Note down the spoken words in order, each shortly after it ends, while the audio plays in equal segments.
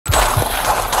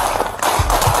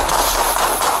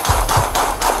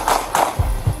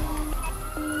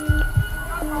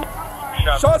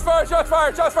Shots fired, shots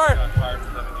fired, shots fired.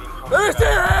 Let me see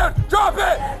your hand. Drop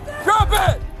it. Drop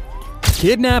it.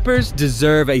 Kidnappers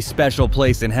deserve a special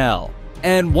place in hell.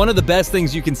 And one of the best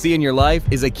things you can see in your life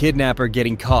is a kidnapper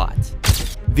getting caught.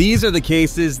 These are the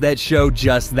cases that show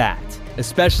just that,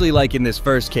 especially like in this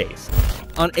first case.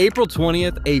 On April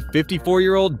 20th, a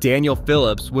 54-year-old Daniel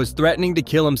Phillips was threatening to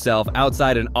kill himself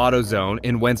outside an AutoZone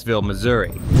in Wentzville,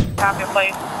 Missouri. Have your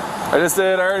place. I just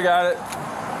did, I already got it.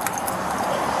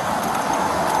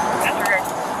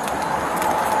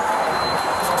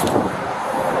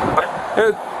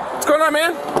 Hey, what's going on,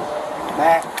 man?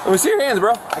 Back. Let me see your hands,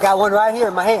 bro. I got one right here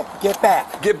in my hand. Get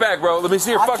back. Get back, bro. Let me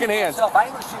see your fucking hands.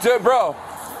 Dude, bro.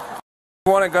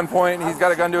 One at gunpoint, he's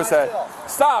got a gun to his head.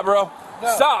 Stop, bro.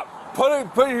 No. Stop.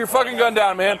 Put your fucking gun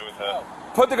down, man.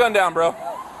 Put the gun down, bro.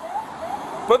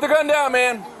 Put the gun down,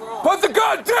 man. Put the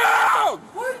gun down!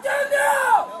 Put the gun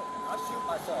down! I'll shoot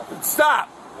myself. Stop.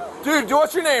 Dude,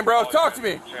 what's your name, bro? Talk to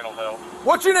me.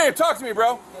 What's your name? Talk to me,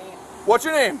 bro. What's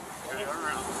your name?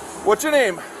 What's your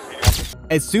name?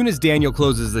 As soon as Daniel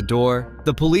closes the door,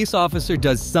 the police officer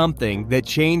does something that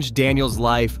changed Daniel's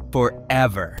life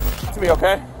forever. To me,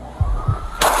 okay?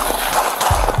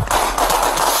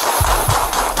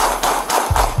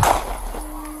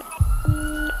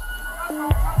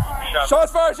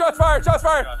 Shots fired, shots fired, shots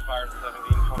fired.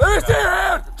 Let me see your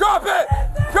hand. Drop it.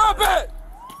 Drop it.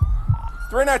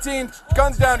 319,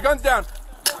 guns down, guns down.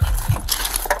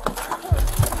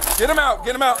 Get him out,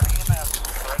 get him out.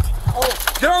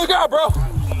 Get on the ground, bro.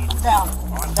 Down.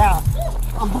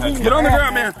 I'm bleeding. Get on the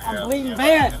ground, man. I'm bleeding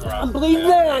bad. I'm bleeding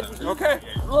bad. Okay.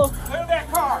 Oh. Clear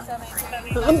that car.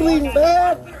 I'm bleeding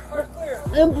bad.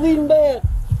 I'm bleeding bad.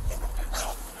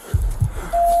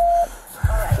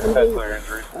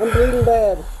 I'm bleeding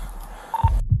bad.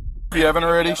 If you haven't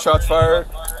already, shots fired.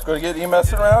 Go to get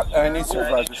EMS around. I need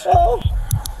supervisors. Oh.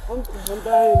 I'm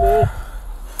dying, man.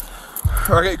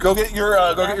 Okay, go get your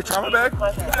trauma bag.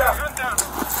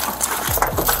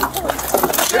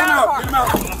 Get him out. Get him out.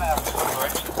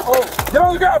 Oh, get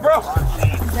on the ground, bro.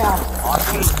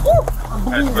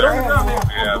 I'm bleeding bad.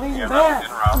 I'm bleeding bad.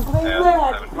 I'm bleeding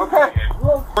bad. Okay.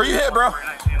 Where you hit, bro?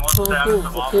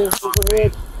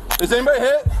 Is anybody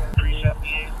hit?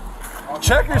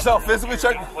 Check yourself. Physically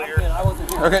check.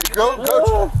 Okay,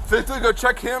 go. Physically go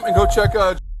check him and go check.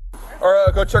 Go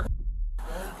check.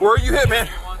 Where are you hit, man?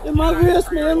 In my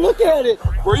wrist, man. Look at it.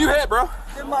 Where you hit, bro?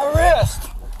 In my wrist.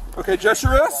 Okay, just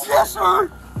your wrist? Yes, sir.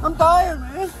 I'm dying,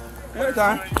 man. You're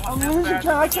dying. I'm losing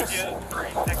conscious.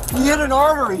 You hit an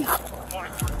artery.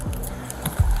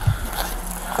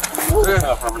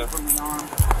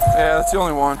 Yeah, that's the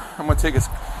only one. I'm gonna take his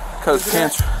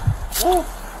cancer.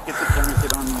 Get the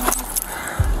tourniquet on the arm.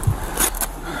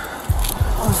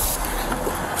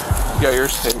 You got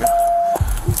yours? There you go.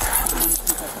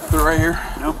 Put it right here.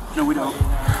 No, we don't.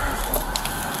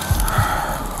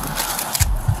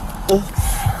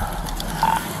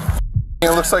 It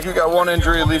looks like he got one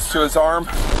injury, at least to his arm.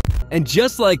 And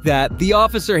just like that, the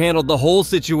officer handled the whole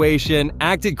situation,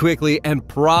 acted quickly, and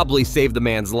probably saved the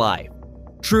man's life.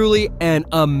 Truly an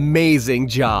amazing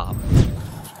job.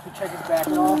 Check his back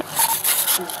at all?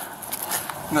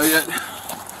 Not yet.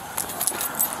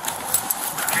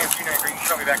 James, you can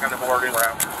show me back on the board and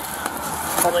around.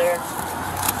 Clear.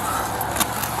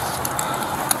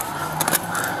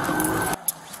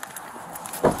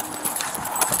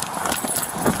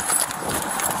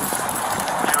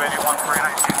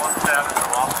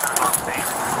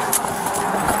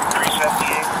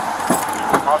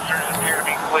 Officers appear to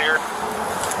be clear.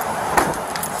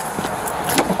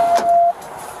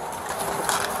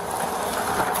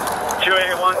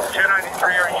 281,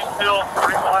 293, are you still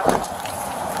 31?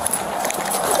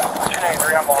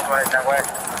 293, I'm all the way that way.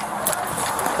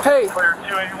 Hey! Clear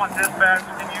 281 dispatch,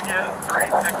 can you get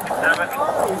 367,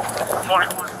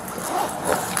 21?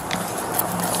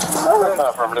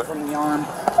 Affirmative. From the arm.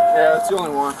 Yeah, that's the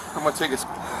only one. I'm gonna take his...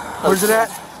 Where's it at?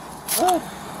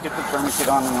 Get the tourniquet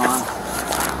on the arm.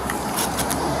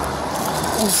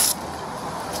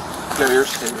 There,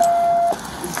 yours.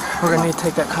 We're gonna need to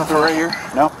take that cuff right here.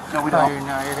 No, we don't. You're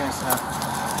gonna stop.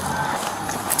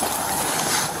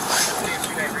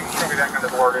 Show me back on the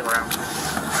board and around.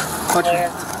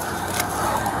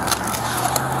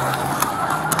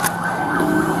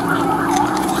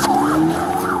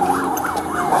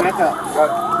 Back up.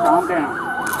 Calm down.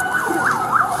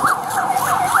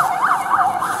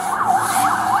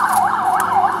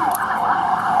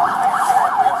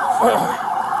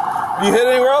 You hit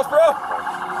anywhere else, bro?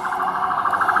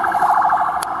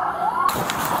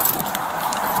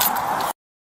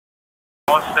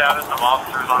 What status of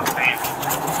officers on scene?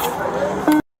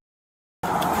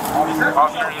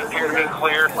 Officers appear to be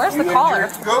clear. Where's the caller?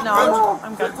 Go, No,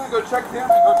 I'm good. Go check him and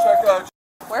go check,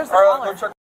 Where's the caller? go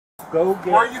check. Go get.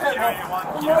 Where are you hitting?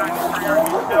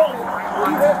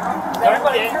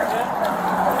 Everybody in here,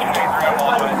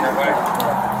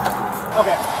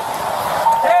 Okay.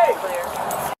 Hey!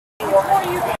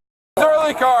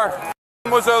 Early car.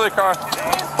 What's the early car?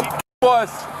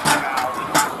 Was.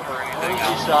 He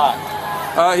shot.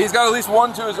 He's got at least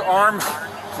one to his arm,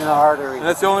 In the artery. and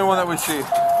that's the only one that we see. We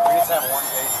just have one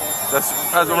patient. That's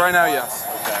as of right now, yes.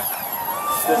 Okay.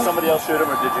 Did somebody else shoot him,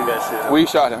 or did you guys shoot him? We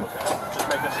shot him. Just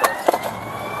making sure.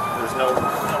 There's no.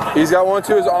 He's got one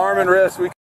to his arm and wrist. We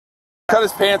cut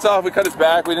his pants off. We cut his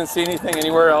back. We didn't see anything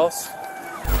anywhere else.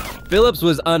 Phillips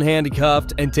was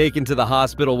unhandcuffed and taken to the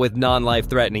hospital with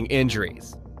non-life-threatening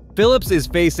injuries. Phillips is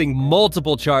facing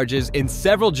multiple charges in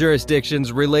several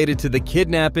jurisdictions related to the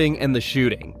kidnapping and the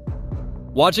shooting.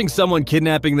 Watching someone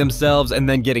kidnapping themselves and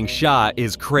then getting shot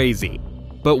is crazy.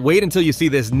 But wait until you see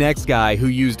this next guy who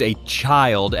used a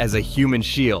child as a human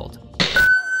shield. Put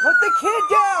the kid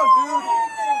down, dude!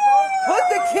 Put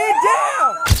the kid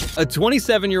down! A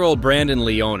 27-year-old Brandon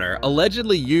Leoner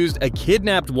allegedly used a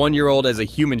kidnapped 1-year-old as a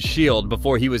human shield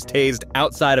before he was tased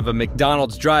outside of a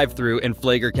McDonald's drive-thru in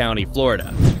Flagler County,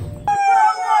 Florida.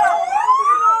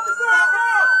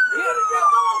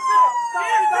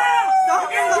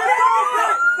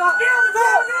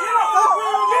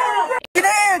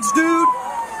 Dude,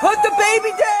 put the baby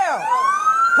down!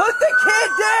 Put the kid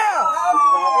down!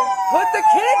 Put the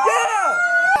kid down!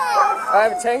 I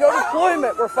have Tango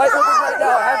deployment. We're fighting with him right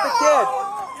now. I have the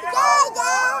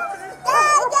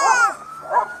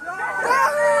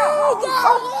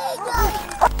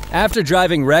kid. After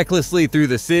driving recklessly through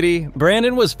the city,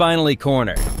 Brandon was finally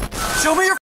cornered. Show me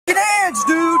your hands,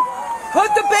 dude! Put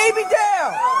the baby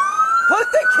down!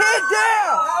 Put the kid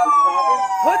down!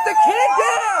 Put the kid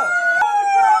down!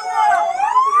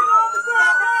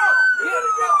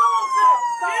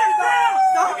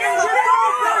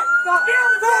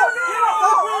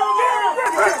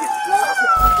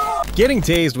 Getting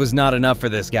tased was not enough for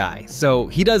this guy, so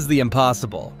he does the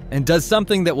impossible, and does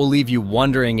something that will leave you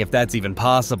wondering if that's even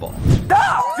possible.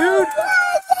 Stop, dude!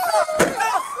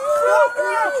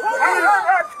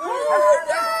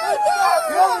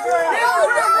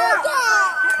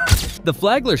 The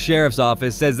Flagler Sheriff's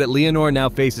Office says that Leonor now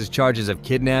faces charges of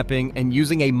kidnapping and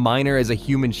using a minor as a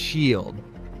human shield.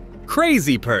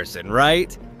 Crazy person,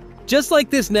 right? Just like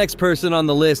this next person on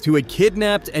the list who had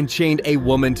kidnapped and chained a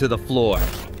woman to the floor.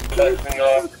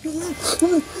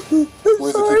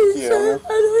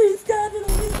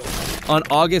 On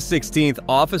August 16th,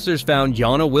 officers found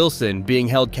Yana Wilson being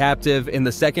held captive in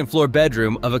the second-floor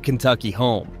bedroom of a Kentucky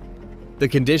home. The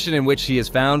condition in which she is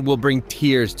found will bring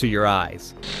tears to your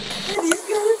eyes.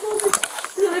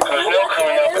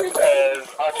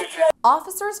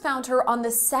 Officers found her on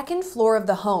the second floor of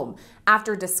the home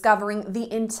after discovering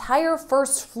the entire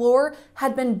first floor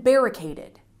had been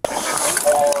barricaded.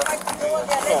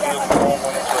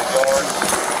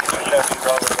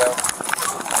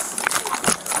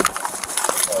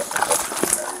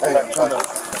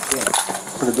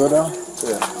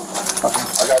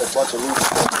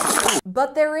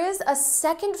 But there is a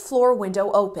second floor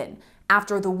window open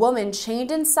after the woman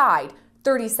chained inside,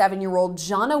 37-year-old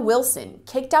Jonna Wilson,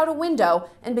 kicked out a window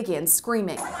and began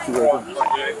screaming.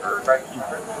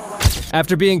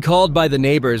 After being called by the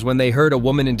neighbors when they heard a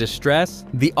woman in distress,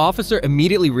 the officer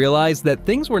immediately realized that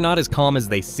things were not as calm as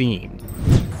they seemed.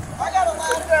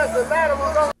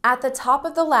 At the top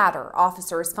of the ladder,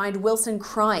 officers find Wilson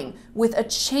crying with a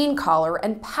chain collar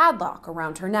and padlock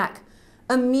around her neck.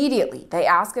 Immediately, they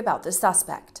ask about the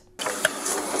suspect.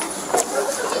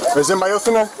 Is anybody else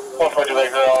in there?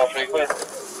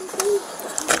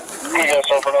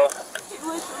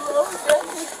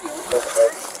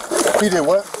 He did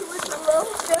what?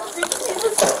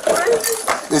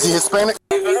 Is he Hispanic?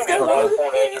 Where's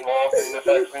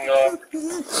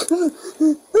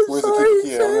the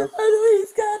kid? I know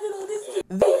he's got it on his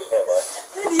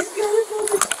and he's got it on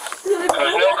his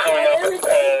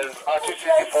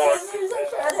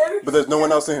But there's no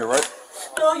one else in here, right?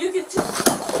 No, you can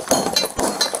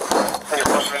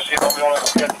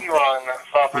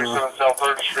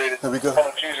There we go.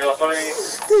 Thank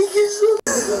you so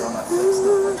much.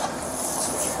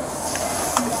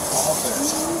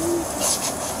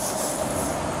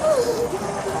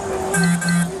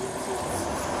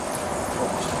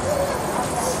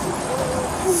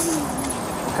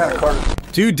 What kind of car?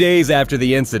 2 days after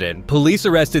the incident, police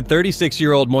arrested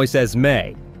 36-year-old Moises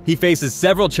May. He faces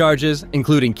several charges,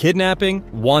 including kidnapping,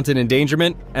 wanton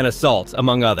endangerment, and assault,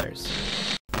 among others.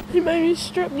 He made me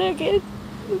strip naked.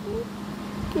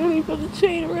 And he put a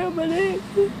chain around my neck.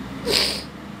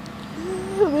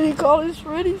 And then he called his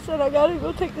friend. He said, I gotta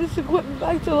go take this equipment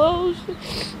back to Lowe's.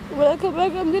 When I come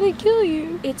back, I'm gonna kill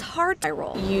you. It's hard to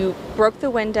roll. You broke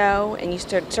the window and you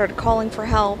started calling for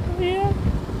help. Yeah.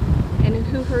 And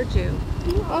who heard you?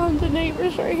 The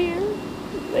neighbors right here.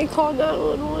 They called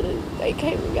 911 and they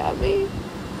came and got me.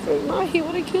 If not, he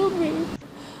would have killed me.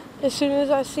 As soon as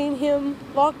I seen him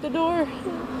lock the door,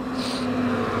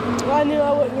 I knew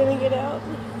I wasn't gonna get out.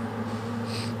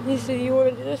 He said, you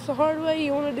want to do this the hard way,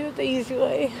 you want to do it the easy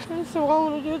way. I said, well, I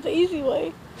want to do it the easy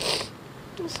way.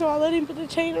 So I let him put the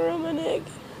chain around my neck,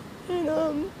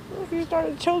 and he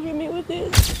started choking me with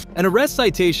it. An arrest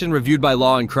citation reviewed by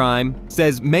Law and Crime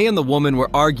says May and the woman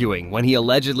were arguing when he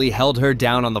allegedly held her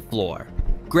down on the floor,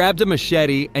 grabbed a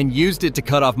machete, and used it to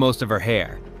cut off most of her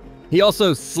hair. He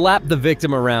also slapped the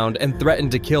victim around and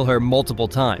threatened to kill her multiple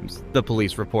times, the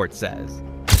police report says.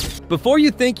 Before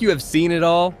you think you have seen it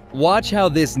all, watch how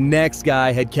this next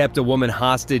guy had kept a woman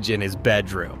hostage in his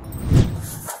bedroom.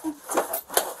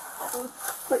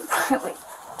 Like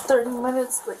 30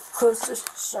 minutes, like close to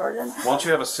starting. Why don't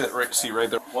you have a seat right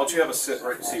there? Why don't you have a seat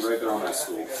right there on that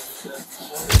stool?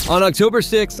 On October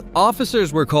 6th,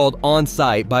 officers were called on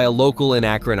site by a local in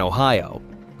Akron, Ohio,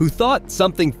 who thought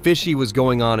something fishy was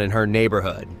going on in her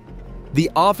neighborhood. The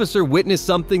officer witnessed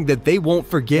something that they won't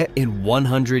forget in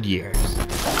 100 years.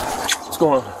 What's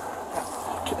going on?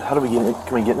 How do we get in?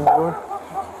 Can we get in the door?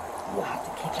 You have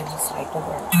to kick in the side door.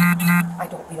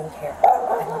 We don't care.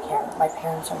 I don't care. My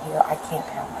parents are here. I can't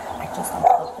now. I just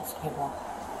unplugged this camera.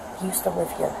 He used to live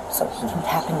here, so he can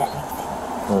tap into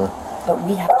anything. But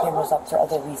we have cameras up for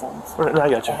other reasons. Right, no, I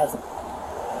got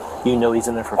you. You know he's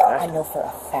in there for a fact? I know for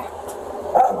a fact.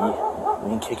 You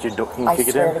can kick your door. You can I kick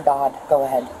it in? swear to God. Go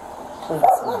ahead. Please.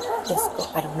 Just go.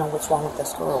 I don't know what's wrong with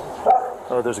this girl.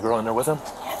 Oh, there's a girl in there with him?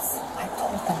 Yes. I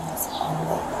told them this on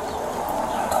the...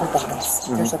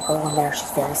 There's a girl in there.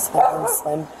 She's very small and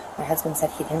slim. My husband said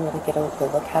he didn't really get a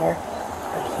good look at her,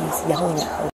 but he's yelling at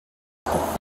her.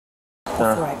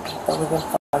 Before I beat the living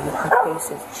fuck out of her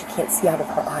faces, she can't see out of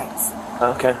her eyes.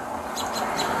 Okay.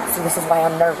 So this is why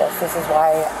I'm nervous. This is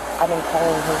why I've been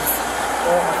calling his...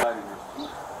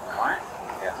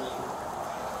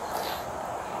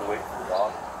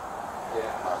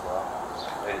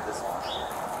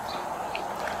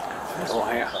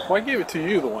 Well, I gave it to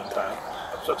you the one time.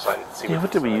 I'm so excited to see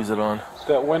what did we use it on?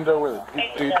 That window where the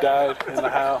dude died in the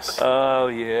house. Oh,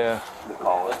 yeah.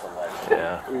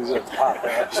 Yeah. He was at the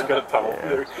top. She got a tunnel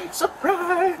there.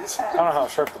 Surprise! I don't know how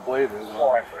sharp the blade is.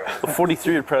 Well,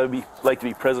 43 would probably like to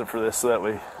be present for this, so that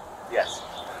way. Yes.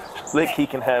 Lick, he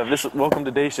can have this. Welcome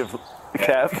to Day Shift,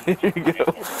 Cap. Here you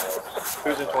go.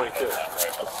 Who's in 22?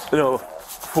 No,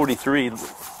 43.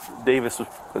 Davis was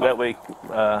that way.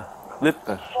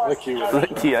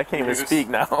 Licky, I can't even speak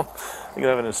now. I think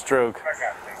I'm having a stroke.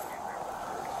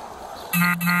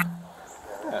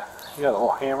 Yeah, you got a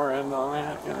little hammer in on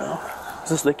that, you know. Is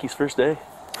this Licky's first day?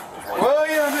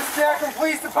 William, this is the Akron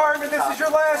Police Department. This is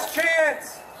your last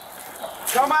chance.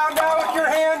 Come out now with your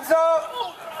hands up,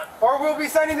 or we'll be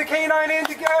sending the canine in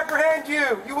to apprehend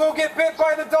you. You will get bit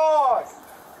by the dog.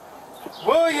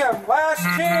 William, last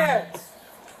chance.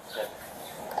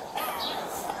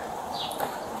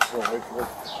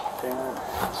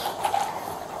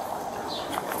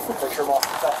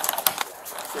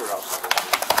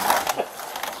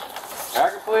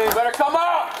 Akron Police, better come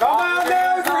out. Come out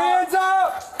now with your hands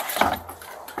up.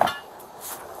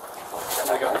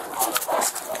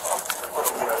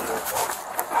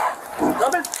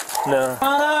 Coming? No. Come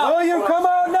on out. William, come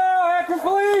out now, Akron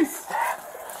Police.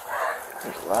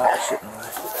 There's a lot of shit in the way.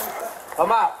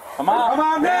 Come out. Come out. Come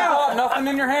out now. Nothing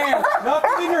in your hands.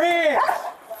 Nothing in your hands.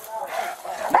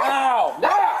 Now.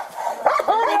 Now.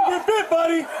 Get bit,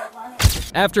 buddy.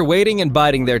 After waiting and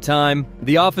biding their time,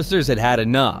 the officers had had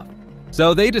enough.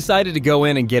 So they decided to go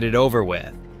in and get it over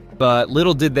with. But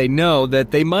little did they know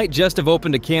that they might just have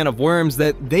opened a can of worms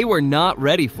that they were not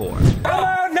ready for. Come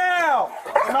out now!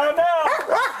 Come out now!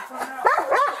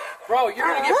 Bro, you're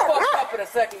gonna get fucked up in a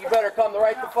second. You better come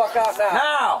right the fuck out now.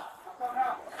 Now!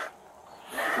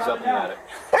 He's up in the attic.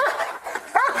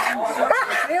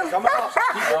 Come out.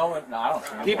 Keep going. No, I don't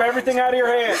see him. Keep everything out of your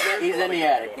hands. He's in the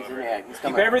attic. He's in the attic. He's Keep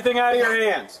coming. everything out of your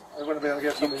hands. You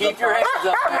keep your hands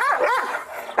up.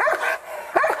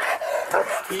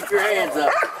 Keep your hands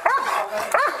up.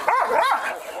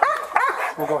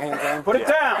 We'll go hands down. Put it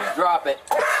down. Drop it.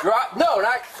 Drop. No,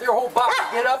 not your whole body.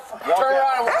 Get up. Turn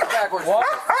around and walk backwards. Walk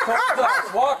towards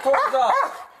us. Walk towards us.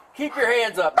 Keep your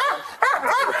hands up.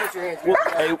 Put your hands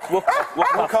up. Hey,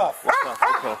 we'll cuff.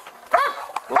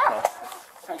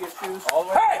 Can I get shoes?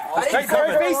 Hey! Take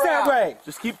your face that way.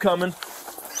 Just keep coming.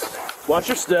 Watch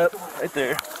your step. Right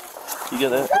there. You get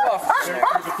that?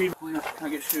 Can I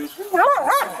get shoes? Get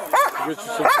you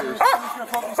some shoes.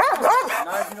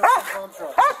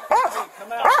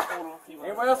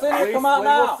 Anybody else in here? Come out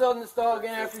now. We're selling this dog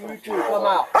in after you two. Come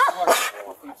out.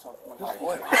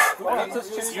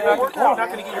 You're not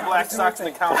going to get your black socks in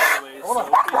the counter anyways. So go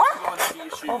ahead and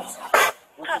get your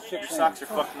shoes. Your socks are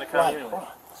fucked in the counter anyway.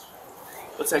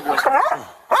 What's that girl?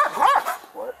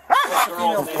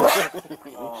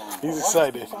 He's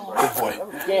excited. Good boy.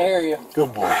 Can't hear you.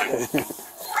 Good boy.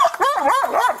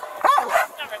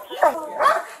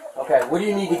 Okay, what do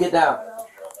you need to get down?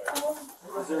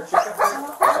 Is there a chicken?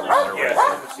 Yes.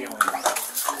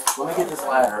 Let me get this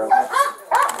ladder, okay?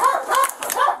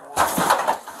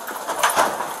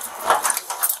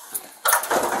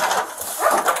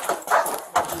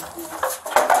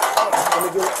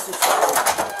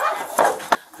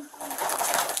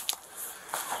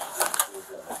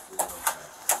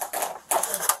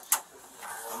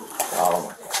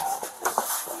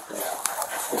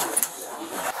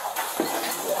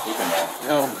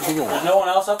 There's no one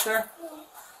else up there?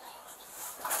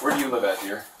 Where do you live at,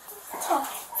 dear?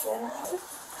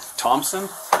 Thompson?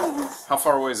 How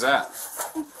far away is that?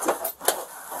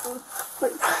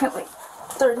 Like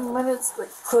 30 minutes,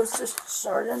 like close to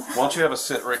Chardon. Why don't you have a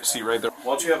seat right there? Why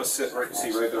don't you have a seat right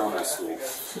there on that stool?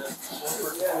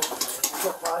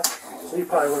 He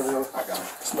probably would have.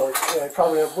 Yeah,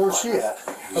 probably. Where's she at?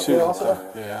 Okay, also.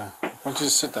 Yeah. Why don't you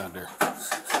just sit down there?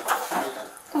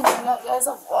 You guys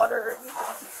have water.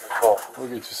 Oh, we'll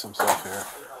get you some stuff here.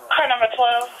 Car number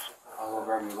 12. I'll go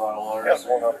grab you a bottle of water. Yes,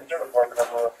 hold on.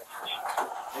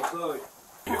 Hey, Chloe.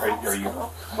 Are you,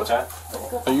 what's that?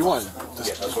 Oh, you want this?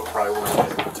 Yeah, that's what probably want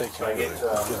to take care of it.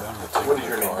 What is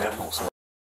your name, man?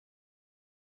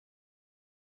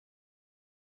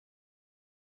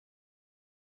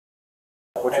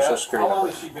 What's your social security number? How long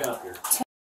has she been up here?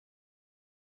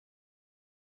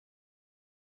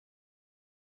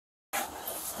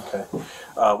 Okay.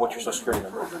 What's your social security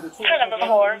number? Car number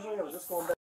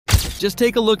 4. Just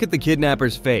take a look at the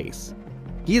kidnapper's face.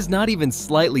 He is not even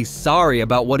slightly sorry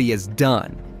about what he has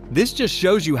done. This just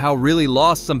shows you how really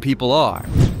lost some people are.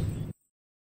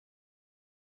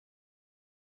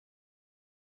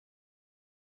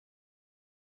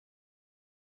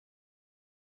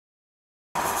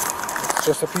 It's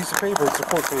just a piece of paper, it's a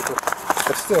court paper.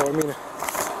 But still, I mean,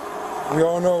 we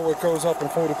all know what goes up in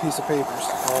folded piece of papers.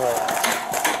 All right.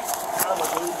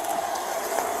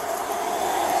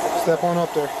 Step on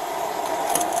up there.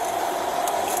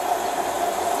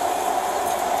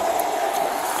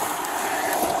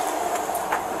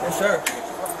 Yes, sir.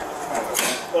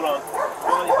 Hold on.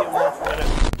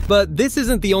 But this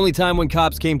isn't the only time when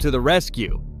cops came to the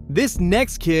rescue. This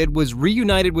next kid was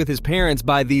reunited with his parents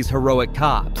by these heroic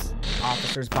cops.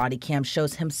 Officer's body cam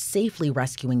shows him safely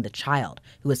rescuing the child,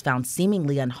 who was found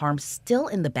seemingly unharmed, still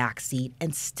in the back seat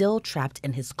and still trapped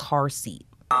in his car seat.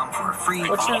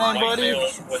 What's your name, buddy?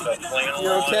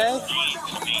 You okay?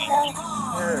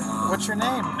 Here, what's your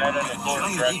name?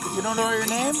 You don't know your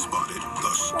name?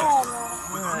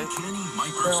 Alright.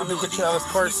 Here, let me get you out of this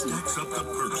car seat.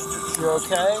 You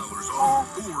okay?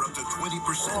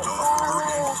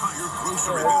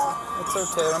 It's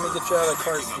okay, let me get you out of the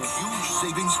car seat.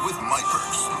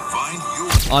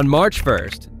 On March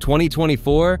 1st,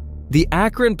 2024, the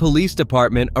Akron Police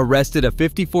Department arrested a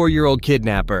 54-year-old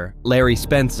kidnapper, Larry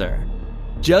Spencer.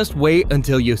 Just wait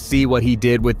until you see what he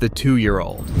did with the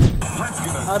 2-year-old.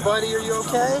 Hi, buddy, are you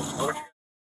okay?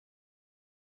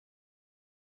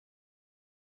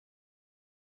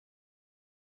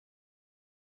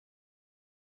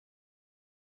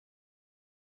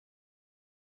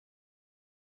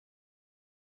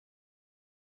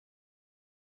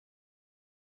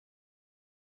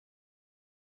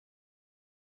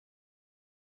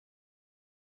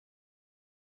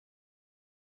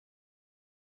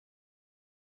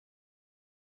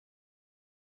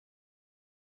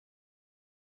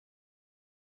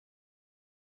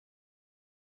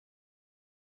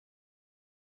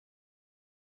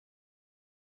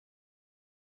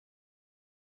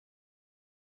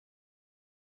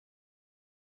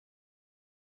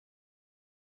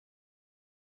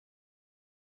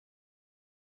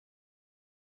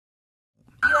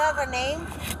 You have a name?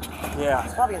 Yeah.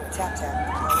 It's probably in the tap.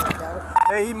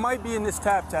 Hey, he might be in this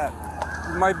tap.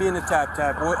 He might be in the tap.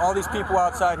 All these people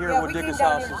outside here at Dickens'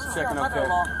 house is checking okay.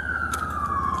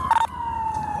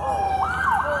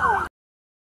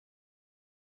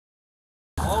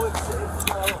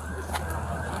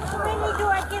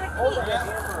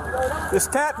 This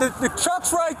tap, the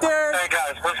truck's right there. Hey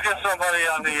guys, let's get somebody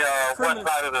on the west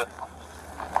side of the...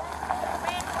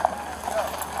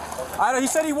 He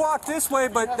said he walked this way,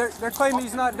 but they're claiming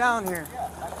he's not down here.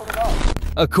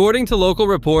 According to local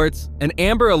reports, an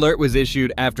Amber Alert was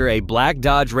issued after a black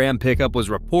Dodge Ram pickup was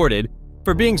reported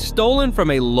for being stolen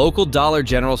from a local Dollar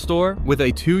General store with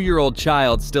a 2-year-old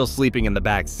child still sleeping in the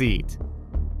back seat.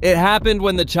 It happened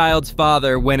when the child's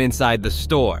father went inside the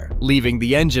store, leaving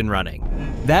the engine running.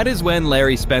 That is when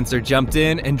Larry Spencer jumped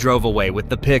in and drove away with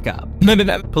the pickup.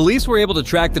 Police were able to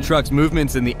track the truck's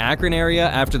movements in the Akron area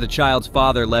after the child's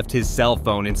father left his cell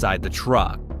phone inside the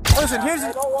truck. Listen, here's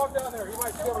the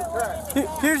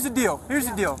deal.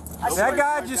 That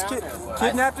guy just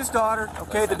kidnapped his daughter.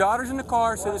 Okay, the daughter's in the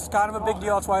car, so this is kind of a big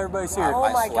deal. That's why everybody's here.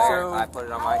 Oh my God! So, I put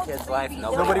it on my kid's life.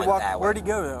 Nobody walked. Where'd he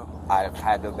go though? I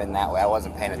had to have been that way. I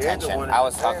wasn't paying attention. I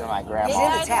was talking to my grandma. He's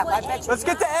in the tap. I bet you.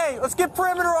 Let's get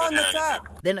perimeter on the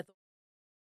tap. Then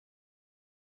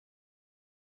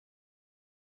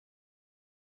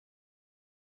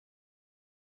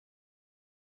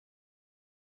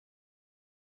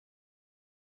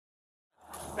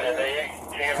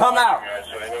Come out.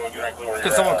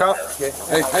 Can someone come? Hey.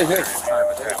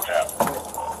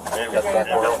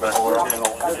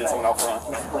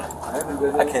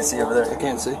 I can't see over there. I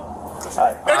can't see.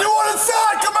 Anyone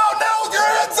inside, come out now with your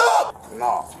hands up!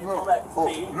 No. No.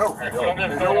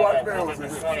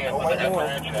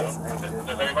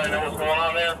 Does anybody know what's going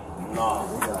on there? No.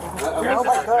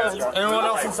 Anyone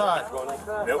else inside?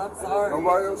 Nope.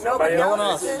 No one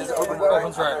else.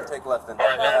 Opens right. Take left then.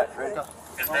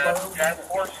 Is that task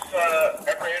force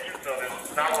apprehension, so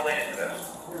it's not related to this?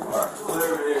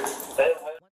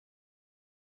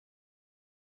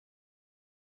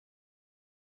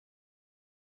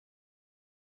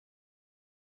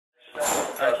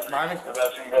 That's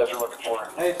what you guys are looking for.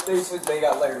 Hey, they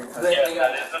got Larry. They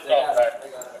got it.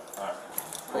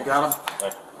 They got him?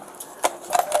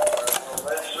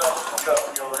 Let's go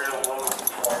over here a little bit.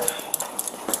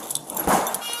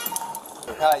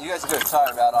 You guys are good.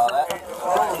 Sorry about all that.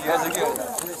 You guys are good.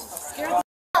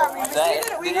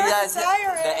 Did you guys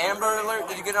get the Amber Alert?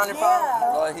 Did you get it on your phone?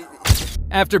 Well,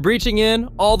 After breaching in,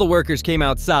 all the workers came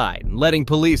outside, letting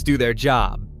police do their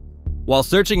job. While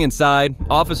searching inside,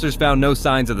 officers found no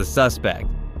signs of the suspect.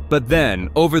 But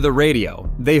then, over the radio,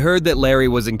 they heard that Larry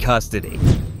was in custody.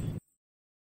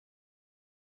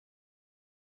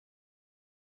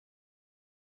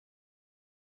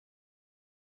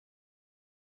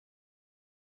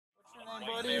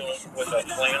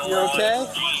 You okay?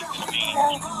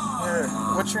 Here,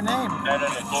 what's your name?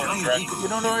 You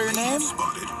don't know your name?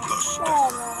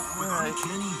 Alright.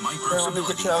 Here, let me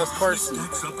get you out of this car seat.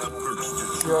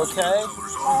 You okay?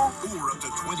 It's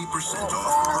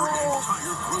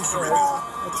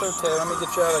okay, let me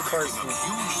get you out of the car seat.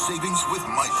 Huge savings with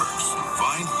MyPerks.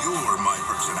 Find your My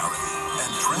personality.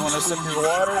 You want to sip your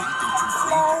water?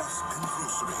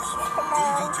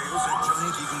 Details at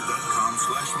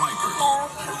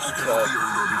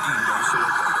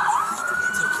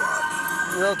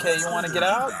gianteagle.com/MyPerks. You're okay, you want to get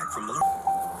out?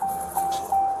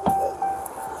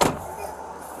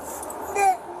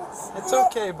 It's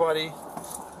okay, buddy.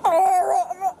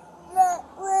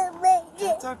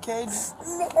 It's okay.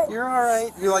 You're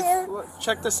alright. You like,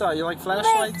 check this out. You like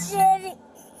flashlights? No.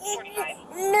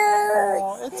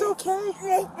 Oh, it's okay.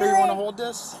 Here, you want to hold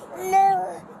this?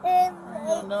 No.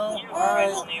 No?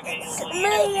 Alright.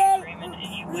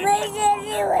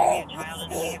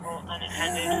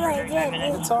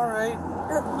 It's alright.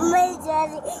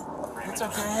 It's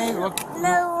okay. Look,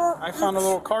 I found a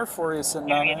little car for you sitting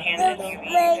down there.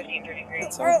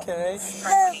 It's okay.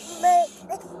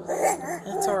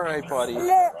 It's alright, buddy.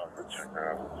 It's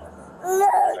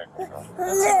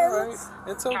alright.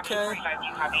 It's okay.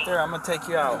 Here, I'm gonna take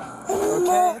you out.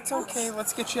 Okay? It's okay.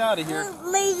 Let's get you out of here.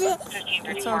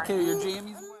 It's okay. Your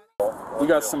jammies. We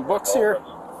got some books here.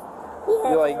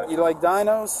 You like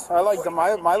dinos? I like them.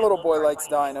 My little boy likes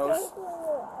dinos.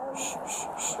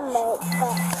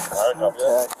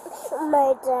 Okay.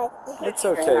 It's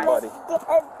okay, buddy.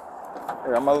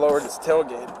 Here, I'm gonna lower this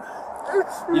tailgate.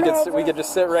 We could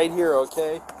just sit right here,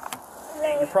 okay?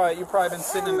 You probably been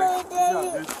sitting in there. All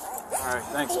right,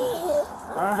 thanks, man. All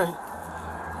right.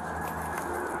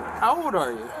 How old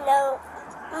are you? No,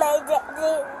 my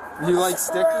daddy. You like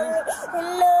stickers?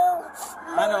 No.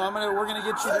 I know. We're gonna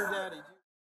get you your daddy.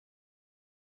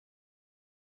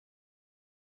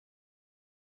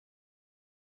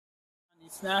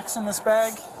 Need snacks in this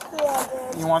bag? Yeah.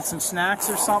 You want some snacks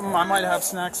or something? I might have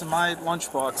snacks in my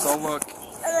lunchbox. I'll look.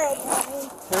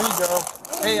 Here you go.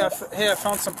 Hey, I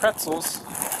found some pretzels.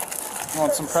 You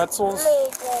want some pretzels?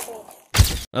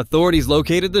 Authorities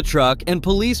located the truck and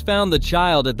police found the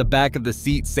child at the back of the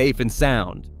seat safe and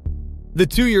sound. The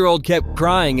 2-year-old kept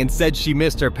crying and said she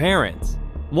missed her parents.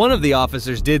 One of the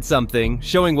officers did something,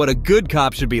 showing what a good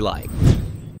cop should be like.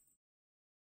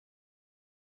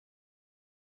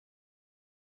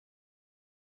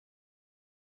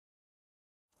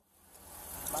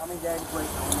 Mommy, Daddy, wait.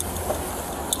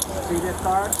 See this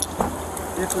car?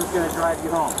 This one's gonna drive you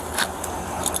home.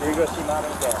 Here you go see Mom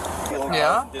and Dad.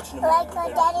 Yeah? Like our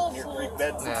daddy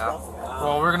seat. Yeah.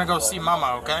 Well, we're gonna go see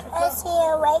Mama, okay? I see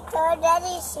a like our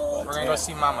daddy seat. We're gonna go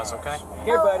see Mama's, okay?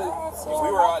 Here, buddy. We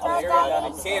were out in the area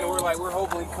down in Canada. We're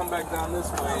hoping to come back down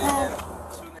this way.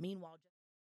 Meanwhile,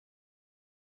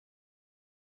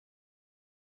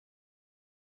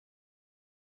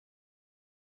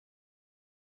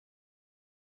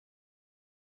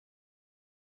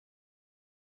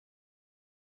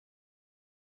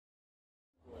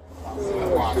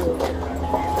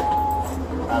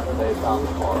 After they found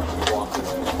the car, she walked away.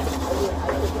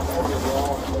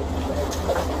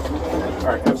 All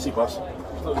right, have a seat, boss. All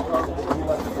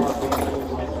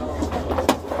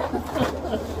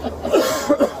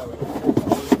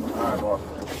right, boss.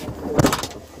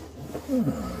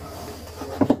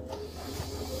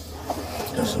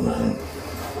 Yes, man.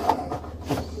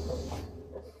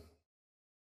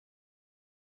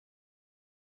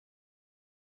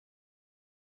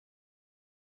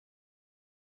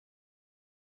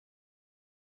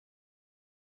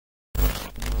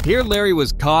 Here Larry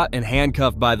was caught and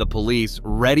handcuffed by the police,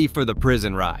 ready for the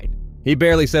prison ride. He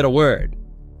barely said a word.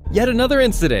 Yet another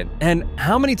incident, and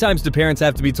how many times do parents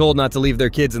have to be told not to leave their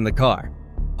kids in the car?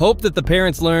 Hope that the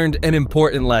parents learned an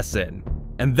important lesson.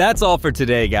 And that's all for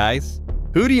today, guys.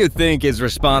 Who do you think is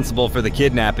responsible for the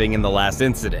kidnapping in the last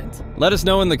incident? Let us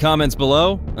know in the comments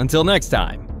below. Until next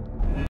time.